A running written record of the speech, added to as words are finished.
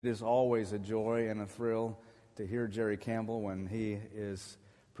It is always a joy and a thrill to hear Jerry Campbell when he is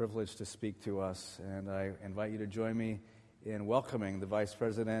privileged to speak to us. And I invite you to join me in welcoming the Vice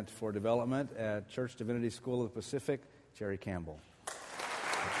President for Development at Church Divinity School of the Pacific, Jerry Campbell.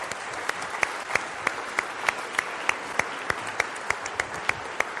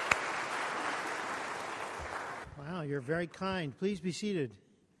 Wow, you're very kind. Please be seated.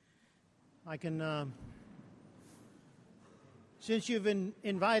 I can... Since you've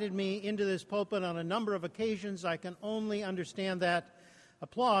invited me into this pulpit on a number of occasions, I can only understand that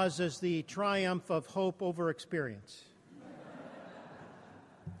applause as the triumph of hope over experience.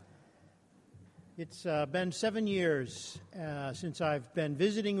 It's been 7 years since I've been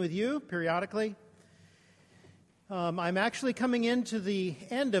visiting with you periodically. I'm actually coming into the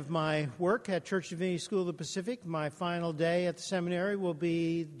end of my work at Church Divinity School of the Pacific. My final day at the seminary will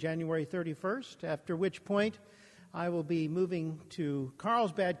be January 31st, after which point I will be moving to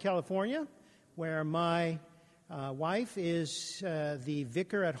Carlsbad, California, where my wife is the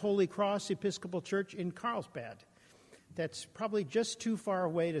vicar at Holy Cross Episcopal Church in Carlsbad. That's probably just too far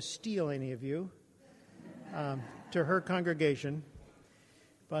away to steal any of you to her congregation,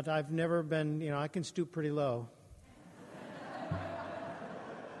 but I've never been, I can stoop pretty low.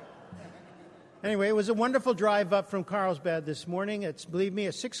 Anyway, it was a wonderful drive up from Carlsbad this morning. Believe me,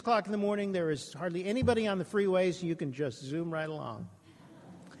 at 6 o'clock in the morning, there is hardly anybody on the freeways, so you can just zoom right along.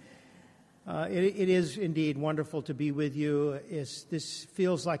 It is indeed wonderful to be with you. This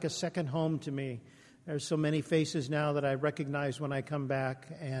feels like a second home to me. There's so many faces now that I recognize when I come back,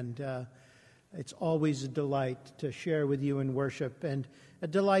 and it's always a delight to share with you in worship, and a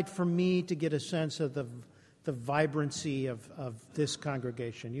delight for me to get a sense of the vibrancy of this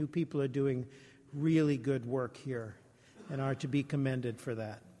congregation. You people are doing really good work here and are to be commended for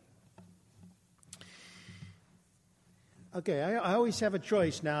that. Okay, I always have a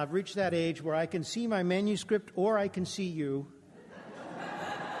choice now. I've reached that age where I can see my manuscript or I can see you.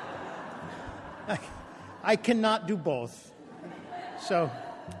 I cannot do both. So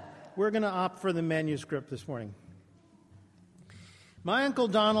we're going to opt for the manuscript this morning. My Uncle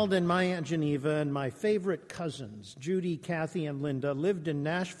Donald and my Aunt Geneva and my favorite cousins, Judy, Kathy, and Linda, lived in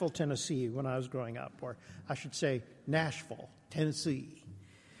Nashville, Tennessee when I was growing up, or I should say Nashville, Tennessee.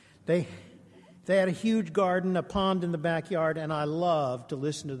 They had a huge garden, a pond in the backyard, and I loved to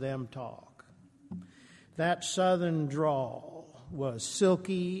listen to them talk. That southern drawl was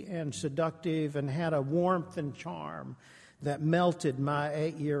silky and seductive and had a warmth and charm that melted my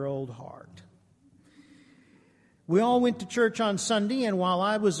 8-year-old heart. We all went to church on Sunday, and while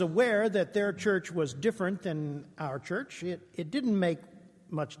I was aware that their church was different than our church, it didn't make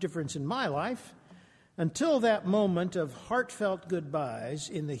much difference in my life until that moment of heartfelt goodbyes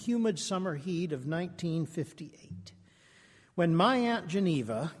in the humid summer heat of 1958, when my Aunt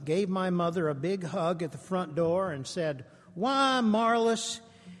Geneva gave my mother a big hug at the front door and said, "Why, Marlis,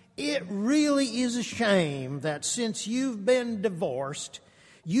 it really is a shame that since you've been divorced,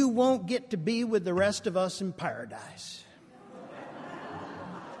 you won't get to be with the rest of us in paradise."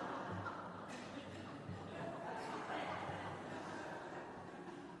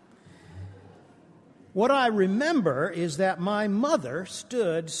 What I remember is that my mother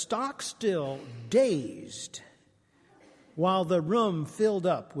stood stock still, dazed, while the room filled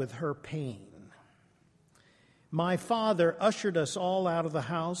up with her pain. My father ushered us all out of the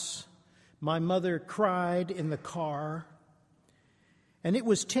house. My mother cried in the car. And it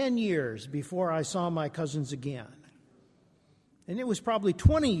was 10 years before I saw my cousins again. And it was probably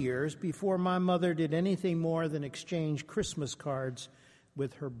 20 years before my mother did anything more than exchange Christmas cards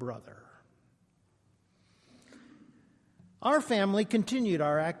with her brother. Our family continued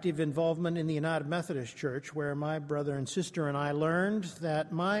our active involvement in the United Methodist Church, where my brother and sister and I learned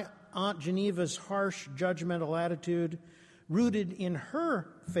that my Aunt Geneva's harsh, judgmental attitude, rooted in her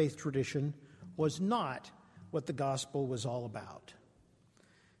faith tradition, was not what the gospel was all about.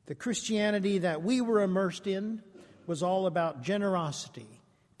 The Christianity that we were immersed in was all about generosity,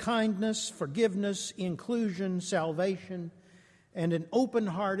 kindness, forgiveness, inclusion, salvation, and an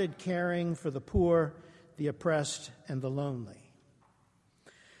open-hearted caring for the poor, the oppressed, and the lonely.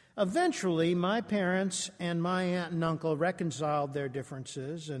 Eventually, my parents and my aunt and uncle reconciled their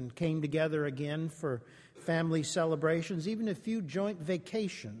differences and came together again for family celebrations, even a few joint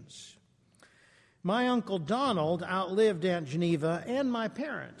vacations. My Uncle Donald outlived Aunt Geneva and my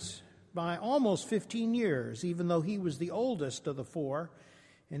parents by almost 15 years, even though he was the oldest of the four,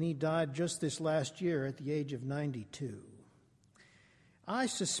 and he died just this last year at the age of 92. I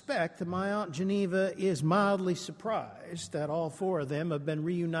suspect that my Aunt Geneva is mildly surprised that all four of them have been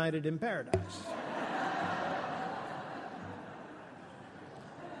reunited in paradise.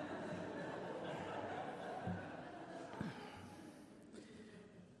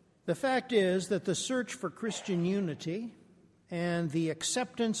 The fact is that the search for Christian unity and the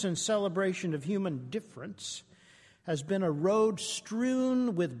acceptance and celebration of human difference has been a road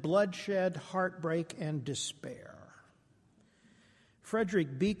strewn with bloodshed, heartbreak, and despair.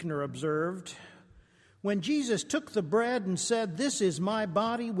 Frederick Buechner observed, "When Jesus took the bread and said, 'This is my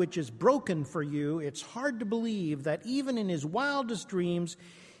body which is broken for you,' it's hard to believe that even in his wildest dreams,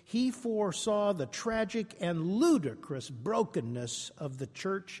 he foresaw the tragic and ludicrous brokenness of the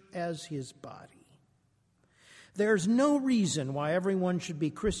church as his body. There's no reason why everyone should be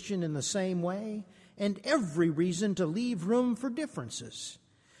Christian in the same way, and every reason to leave room for differences.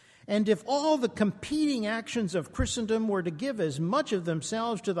 And if all the competing actions of Christendom were to give as much of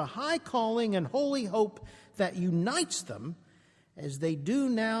themselves to the high calling and holy hope that unites them as they do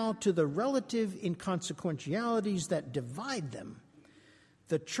now to the relative inconsequentialities that divide them,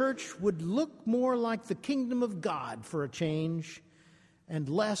 the church would look more like the kingdom of God for a change and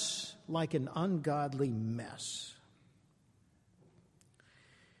less like an ungodly mess."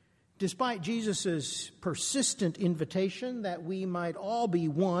 Despite Jesus' persistent invitation that we might all be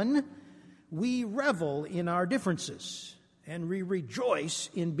one, we revel in our differences and we rejoice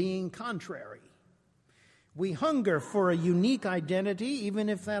in being contrary. We hunger for a unique identity, even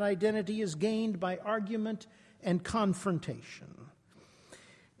if that identity is gained by argument and confrontation.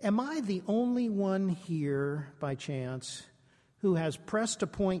 Am I the only one here, by chance, who has pressed a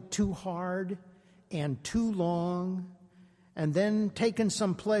point too hard and too long, and then taken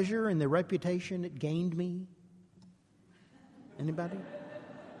some pleasure in the reputation it gained me? Anybody?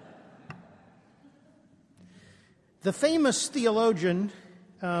 The famous theologian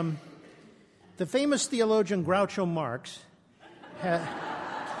Groucho Marx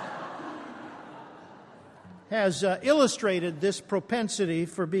has illustrated this propensity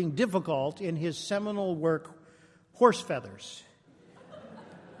for being difficult in his seminal work, Horse Feathers.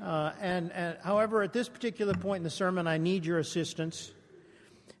 However, at this particular point in the sermon, I need your assistance.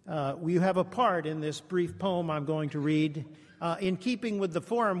 You have a part in this brief poem I'm going to read. In keeping with the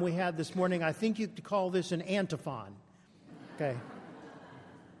forum we had this morning, I think you could call this an antiphon. Okay.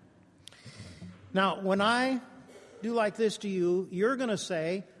 Now, when I do like this to you, you're going to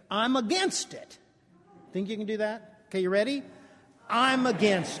say, "I'm against it." Think you can do that? Okay, you ready? I'm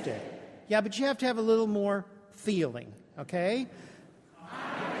against it. Yeah, but you have to have a little more feeling, okay?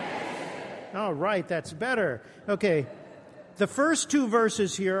 All right, that's better. Okay, the first two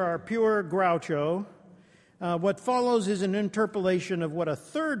verses here are pure Groucho. What follows is an interpolation of what a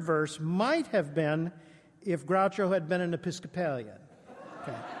third verse might have been if Groucho had been an Episcopalian.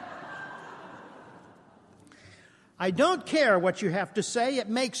 Okay. I don't care what you have to say. It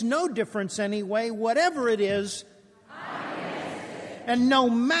makes no difference anyway, whatever it is. And no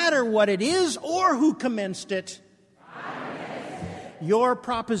matter what it is or who commenced it, your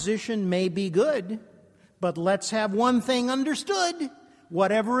proposition may be good, but let's have one thing understood.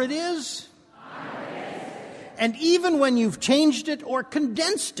 Whatever it is, and even when you've changed it or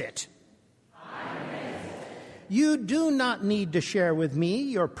condensed it, you do not need to share with me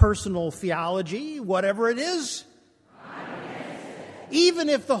your personal theology, whatever it is. Even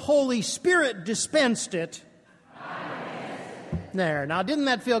if the Holy Spirit dispensed it. There, now didn't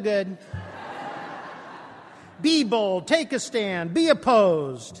that feel good? Be bold, take a stand, be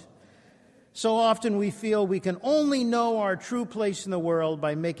opposed. So often we feel we can only know our true place in the world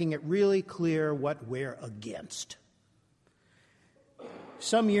by making it really clear what we're against.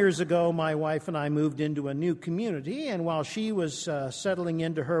 Some years ago, my wife and I moved into a new community, and while she was settling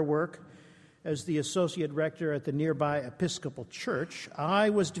into her work as the associate rector at the nearby Episcopal Church,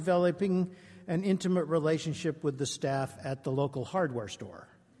 I was developing an intimate relationship with the staff at the local hardware store.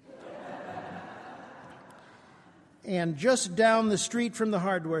 And just down the street from the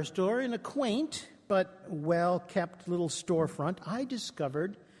hardware store, in a quaint but well-kept little storefront, I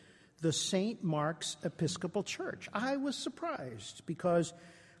discovered the St. Mark's Episcopal Church. I was surprised because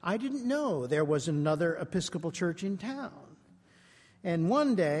I didn't know there was another Episcopal church in town. And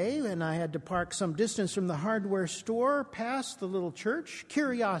one day, when I had to park some distance from the hardware store, past the little church,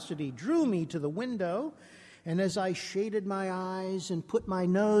 curiosity drew me to the window, and as I shaded my eyes and put my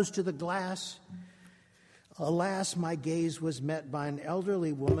nose to the glass, alas, my gaze was met by an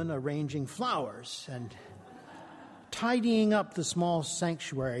elderly woman arranging flowers and tidying up the small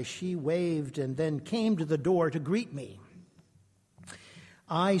sanctuary. She waved and then came to the door to greet me.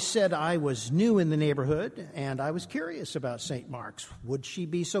 I said I was new in the neighborhood and I was curious about St. Mark's. Would she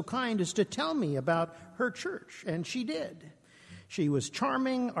be so kind as to tell me about her church? And she did. She was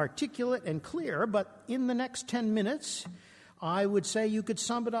charming, articulate, and clear, but in the next 10 minutes, I would say you could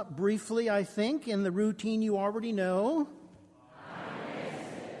sum it up briefly, I think, in the routine you already know.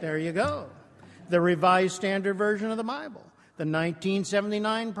 There you go. The Revised Standard Version of the Bible, the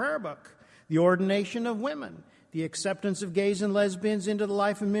 1979 Prayer Book, the ordination of women, the acceptance of gays and lesbians into the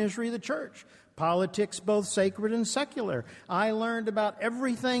life and ministry of the church, politics both sacred and secular. I learned about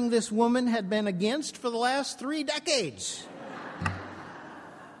everything this woman had been against for the last 3 decades.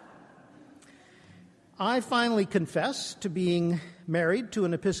 I finally confessed to being married to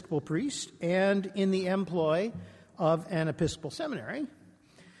an Episcopal priest and in the employ of an Episcopal seminary.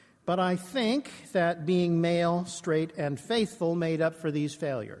 But I think that being male, straight, and faithful made up for these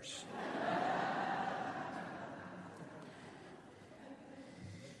failures.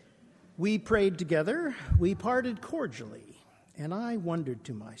 We prayed together, we parted cordially, and I wondered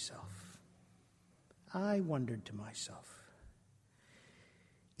to myself,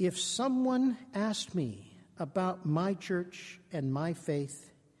 if someone asked me about my church and my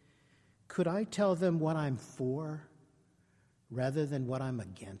faith, could I tell them what I'm for rather than what I'm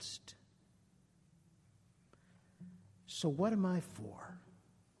against? So what am I for?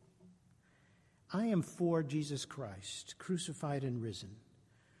 I am for Jesus Christ, crucified and risen,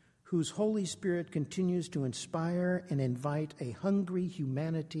 whose Holy Spirit continues to inspire and invite a hungry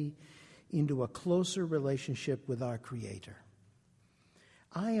humanity into a closer relationship with our Creator.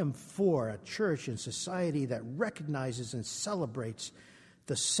 I am for a church and society that recognizes and celebrates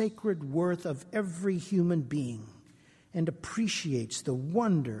the sacred worth of every human being and appreciates the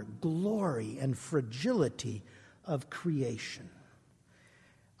wonder, glory, and fragility of creation.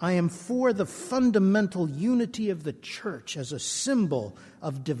 I am for the fundamental unity of the church as a symbol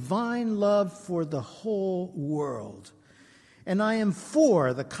of divine love for the whole world. And I am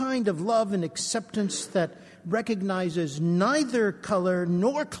for the kind of love and acceptance that recognizes neither color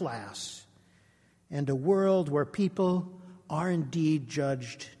nor class, and a world where people are indeed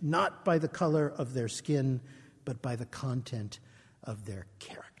judged not by the color of their skin, but by the content of their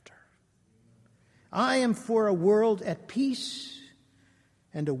character. I am for a world at peace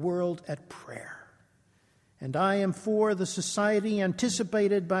and a world at prayer. And I am for the society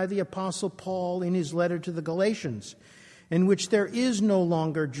anticipated by the Apostle Paul in his letter to the Galatians, in which there is no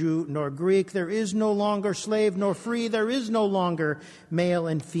longer Jew nor Greek, there is no longer slave nor free, there is no longer male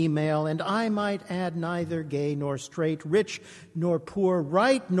and female, and I might add neither gay nor straight, rich nor poor,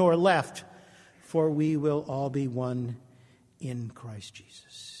 right nor left, for we will all be one in Christ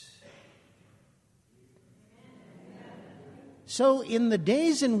Jesus. So in the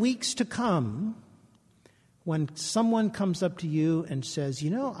days and weeks to come, when someone comes up to you and says,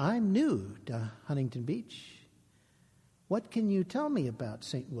 I'm new to Huntington Beach, what can you tell me about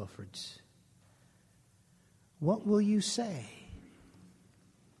St. Wilfrid's? What will you say?